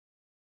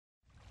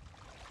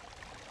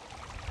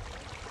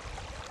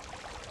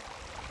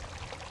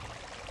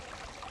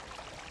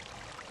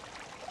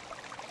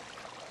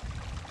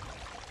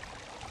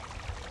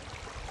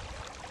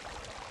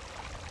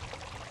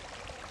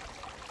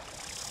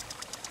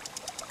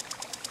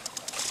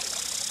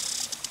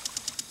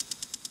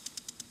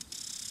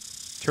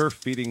Turf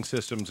Feeding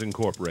Systems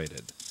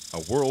Incorporated,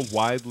 a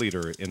worldwide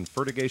leader in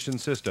fertigation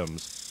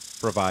systems,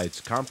 provides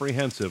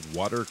comprehensive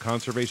water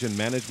conservation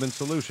management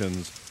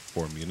solutions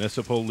for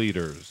municipal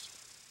leaders.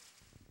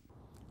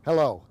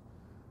 Hello,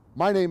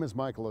 my name is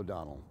Michael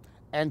O'Donnell,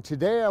 and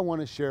today I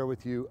want to share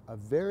with you a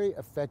very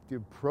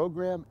effective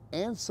program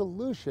and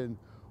solution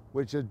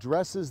which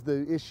addresses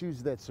the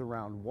issues that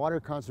surround water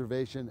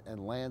conservation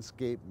and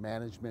landscape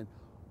management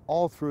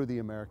all through the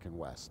American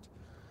West.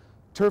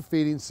 Turf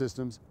Feeding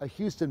Systems, a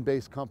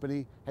Houston-based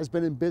company, has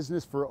been in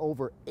business for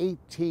over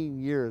 18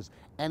 years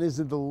and is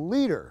the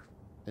leader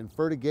in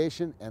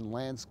fertigation and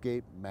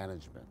landscape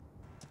management.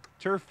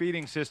 Turf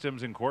Feeding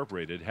Systems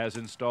Incorporated has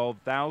installed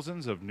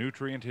thousands of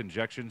nutrient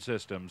injection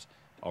systems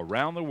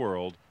around the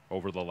world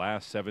over the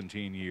last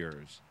 17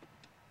 years.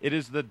 It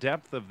is the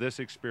depth of this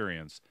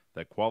experience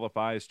that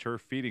qualifies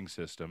Turf Feeding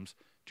Systems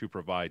to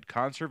provide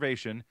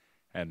conservation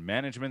and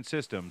management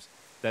systems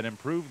that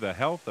improve the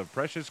health of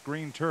precious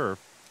green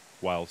turf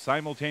while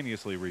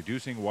simultaneously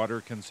reducing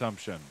water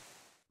consumption.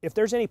 If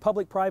there's any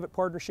public-private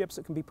partnerships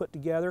that can be put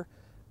together,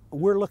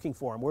 we're looking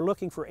for them. We're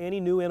looking for any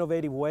new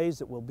innovative ways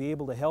that will be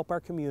able to help our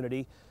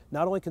community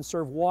not only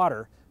conserve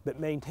water, but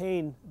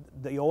maintain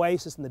the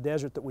oasis in the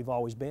desert that we've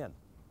always been.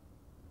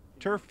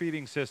 Turf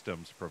Feeding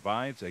Systems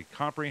provides a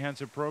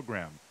comprehensive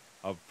program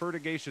of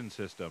fertigation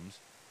systems,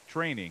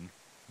 training,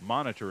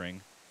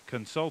 monitoring,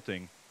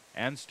 consulting,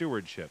 and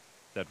stewardship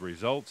that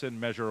results in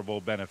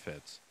measurable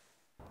benefits.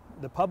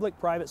 The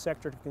public-private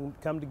sector can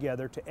come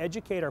together to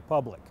educate our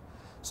public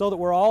so that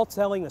we're all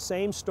telling the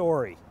same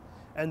story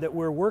and that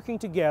we're working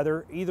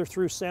together either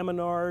through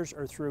seminars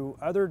or through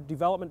other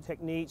development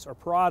techniques or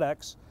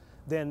products.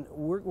 Then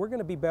we're going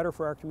to be better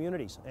for our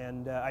communities.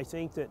 And I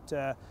think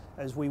that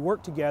as we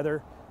work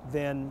together,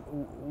 then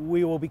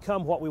we will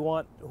become what we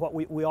want, what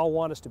we all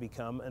want us to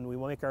become, and we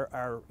will make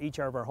each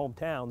of our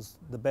hometowns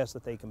the best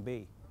that they can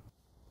be.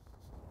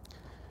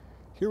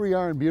 Here we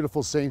are in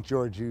beautiful St.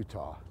 George,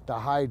 Utah, the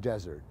high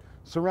desert.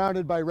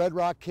 Surrounded by red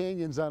rock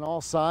canyons on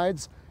all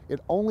sides, it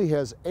only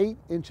has 8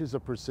 inches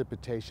of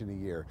precipitation a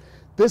year.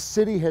 This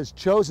city has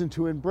chosen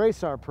to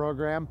embrace our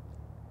program,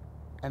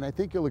 and I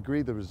think you'll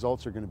agree the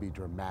results are going to be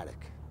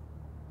dramatic.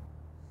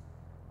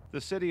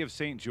 The city of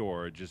St.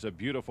 George is a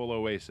beautiful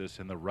oasis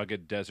in the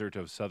rugged desert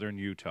of southern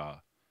Utah.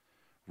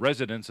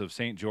 Residents of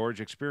St. George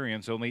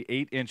experience only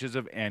 8 inches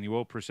of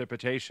annual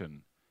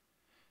precipitation.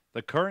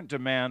 The current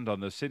demand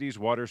on the city's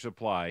water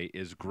supply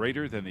is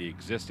greater than the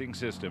existing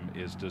system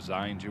is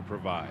designed to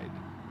provide.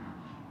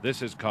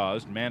 This has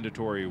caused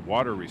mandatory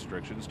water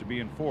restrictions to be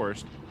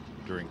enforced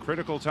during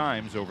critical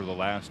times over the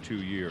last 2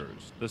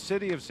 years. The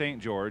city of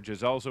St. George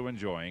is also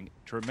enjoying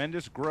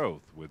tremendous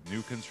growth with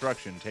new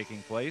construction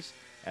taking place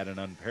at an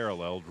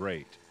unparalleled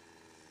rate.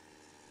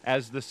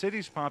 As the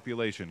city's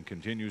population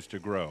continues to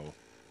grow,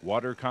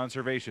 water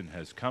conservation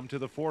has come to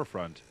the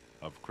forefront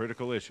of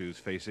critical issues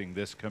facing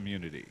this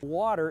community.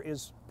 Water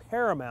is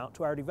paramount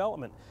to our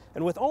development,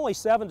 and with only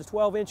 7 to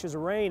 12 inches of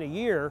rain a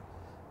year,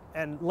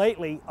 and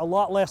lately a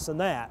lot less than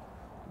that,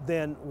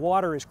 then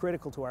water is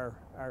critical to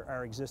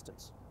our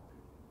existence.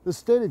 The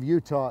state of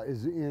Utah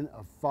is in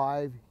a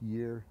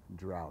 5-year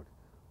drought,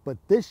 but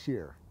this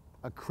year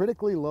a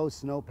critically low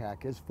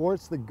snowpack has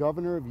forced the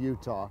governor of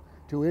Utah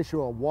to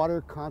issue a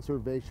water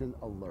conservation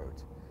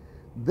alert.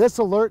 This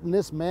alert and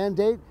this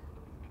mandate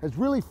has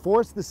really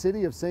forced the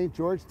city of St.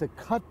 George to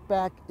cut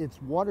back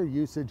its water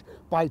usage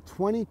by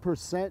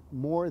 20%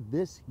 more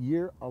this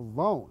year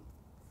alone.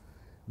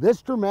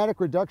 This dramatic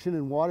reduction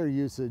in water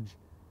usage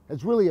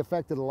has really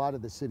affected a lot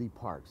of the city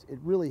parks. It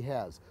really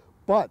has.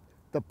 But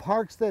the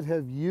parks that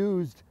have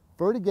used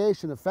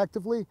fertigation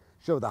effectively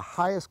show the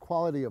highest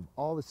quality of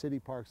all the city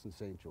parks in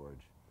St.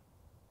 George.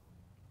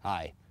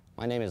 Hi,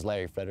 my name is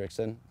Larry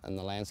Frederickson. I'm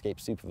the landscape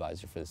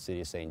supervisor for the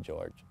city of St.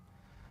 George.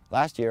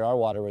 Last year, our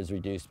water was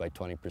reduced by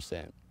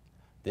 20%.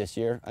 This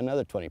year,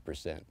 another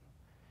 20%.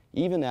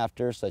 Even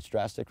after such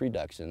drastic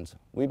reductions,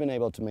 we've been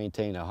able to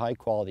maintain a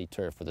high-quality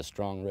turf with a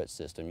strong root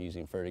system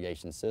using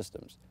fertigation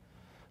systems.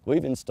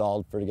 We've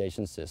installed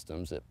fertigation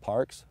systems at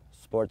parks,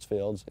 sports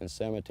fields, and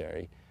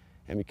cemetery,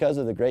 and because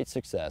of the great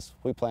success,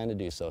 we plan to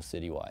do so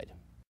citywide.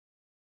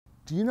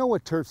 Do you know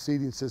what Turf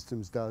Feeding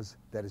Systems does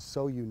that is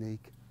so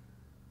unique?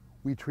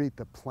 We treat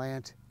the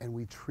plant and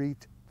we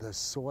treat the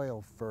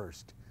soil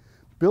first.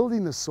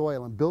 Building the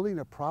soil and building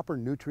a proper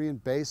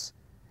nutrient base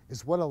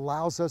is what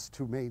allows us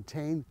to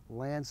maintain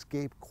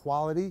landscape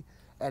quality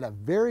at a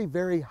very,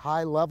 very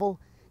high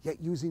level, yet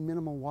using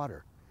minimal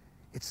water.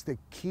 It's the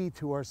key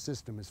to our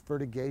system is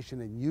fertigation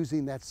and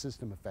using that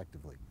system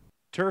effectively.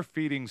 Turf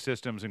Feeding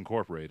Systems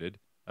Incorporated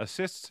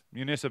assists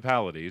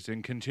municipalities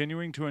in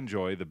continuing to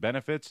enjoy the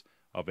benefits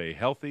of a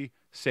healthy,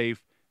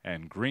 safe,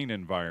 and green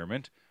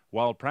environment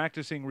while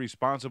practicing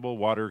responsible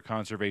water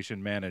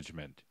conservation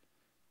management.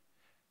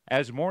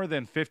 As more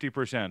than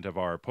 50% of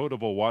our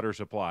potable water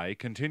supply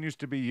continues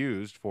to be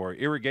used for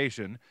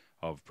irrigation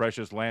of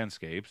precious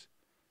landscapes,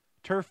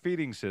 Turf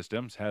Feeding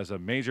Systems has a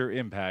major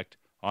impact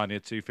on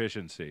its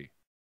efficiency.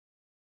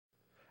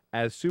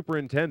 As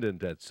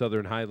superintendent at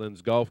Southern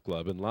Highlands Golf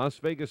Club in Las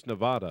Vegas,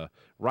 Nevada,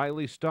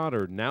 Riley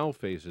Stoddard now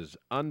faces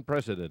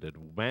unprecedented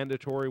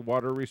mandatory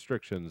water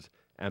restrictions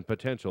and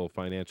potential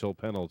financial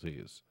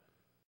penalties.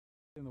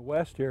 In the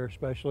west here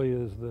especially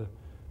is the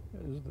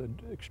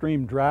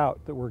extreme drought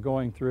that we're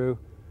going through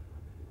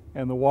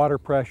and the water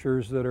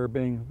pressures that are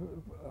being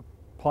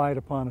applied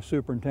upon a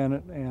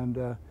superintendent, and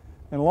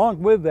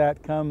along with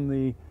that come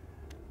the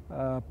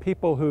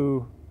people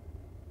who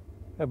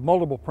have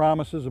multiple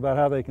promises about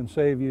how they can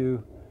save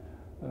you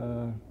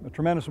a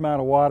tremendous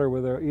amount of water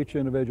with each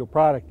individual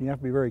product. You have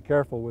to be very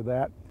careful with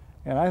that.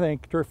 And I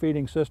think turf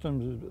feeding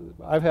systems,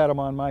 I've had them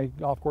on my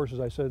golf course, as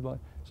I said,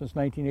 since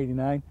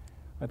 1989.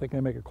 I think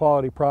they make a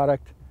quality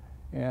product,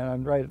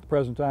 and right at the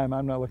present time,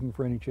 I'm not looking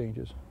for any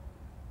changes.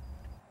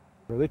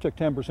 They took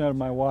 10% of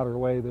my water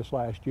away this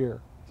last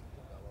year.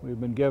 We've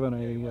been given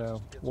a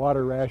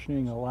water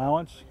rationing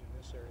allowance,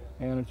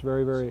 and it's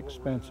very, very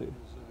expensive.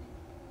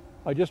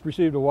 I just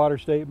received a water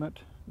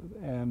statement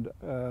and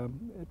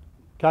it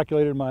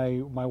calculated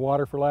my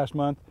water for last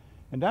month,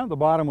 and down at the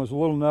bottom was a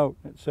little note.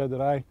 It said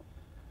that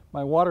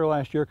my water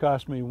last year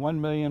cost me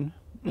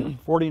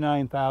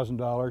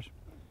 $1,049,000,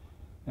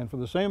 and for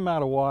the same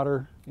amount of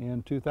water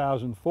in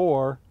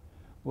 2004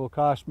 will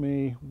cost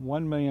me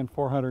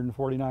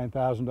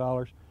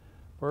 $1,449,000,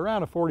 for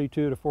around a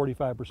 42 to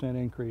 45%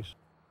 increase.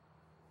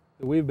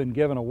 We've been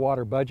given a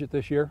water budget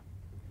this year,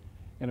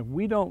 and if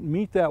we don't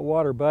meet that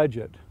water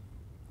budget,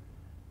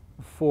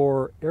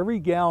 for every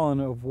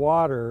gallon of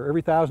water, every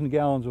 1,000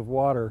 gallons of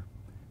water,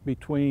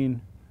 between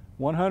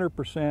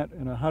 100%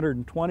 and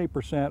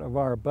 120% of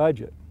our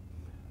budget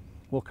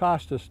will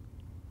cost us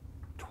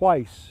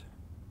twice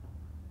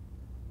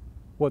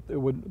what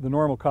the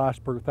normal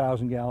cost per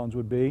 1,000 gallons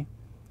would be.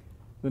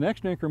 The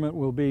next increment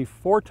will be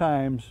 4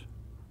 times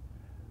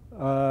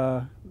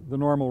the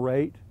normal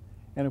rate,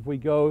 and if we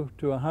go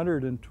to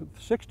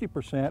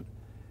 160%,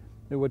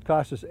 it would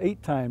cost us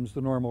 8 times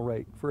the normal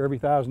rate for every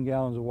 1,000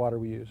 gallons of water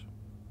we use.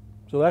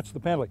 So that's the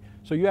penalty.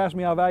 So you ask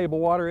me how valuable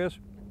water is?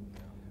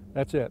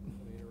 That's it.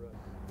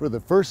 For the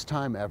first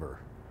time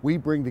ever, we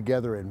bring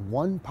together in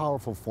one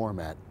powerful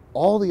format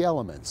all the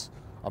elements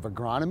of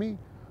agronomy,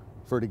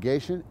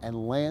 fertigation,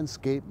 and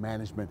landscape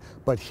management.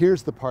 But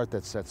here's the part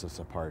that sets us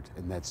apart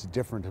and that's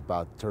different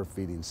about turf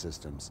feeding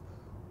systems: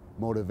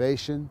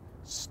 motivation,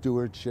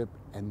 stewardship,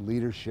 and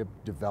leadership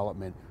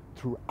development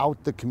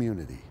throughout the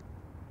community.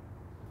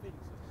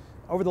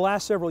 Over the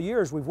last several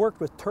years, we've worked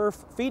with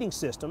Turf Feeding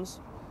Systems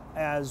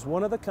as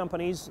one of the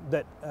companies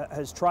that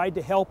has tried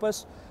to help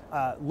us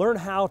learn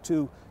how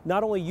to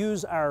not only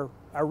use our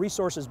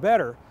resources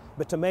better,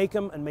 but to make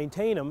them and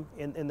maintain them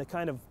in the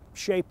kind of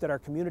shape that our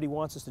community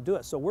wants us to do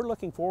it. So we're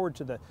looking forward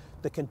to the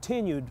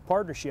continued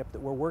partnership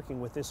that we're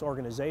working with this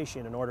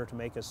organization in order to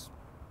make us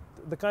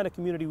the kind of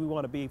community we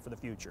want to be for the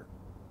future.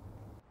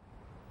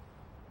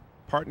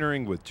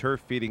 Partnering with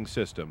Turf Feeding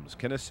Systems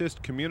can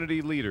assist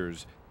community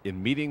leaders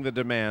in meeting the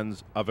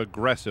demands of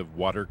aggressive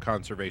water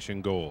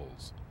conservation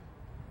goals.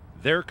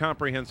 Their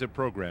comprehensive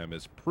program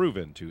is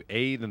proven to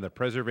aid in the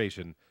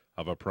preservation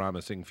of a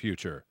promising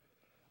future.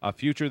 A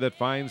future that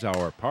finds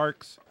our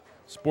parks,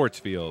 sports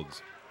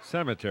fields,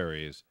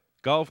 cemeteries,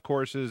 golf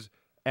courses,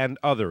 and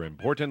other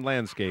important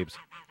landscapes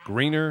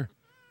greener,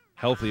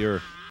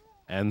 healthier,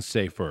 and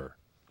safer.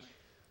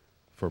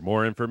 For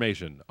more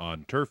information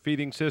on turf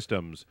feeding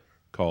systems,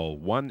 call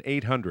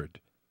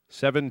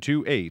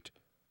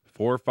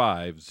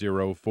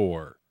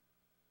 1-800-728-4504.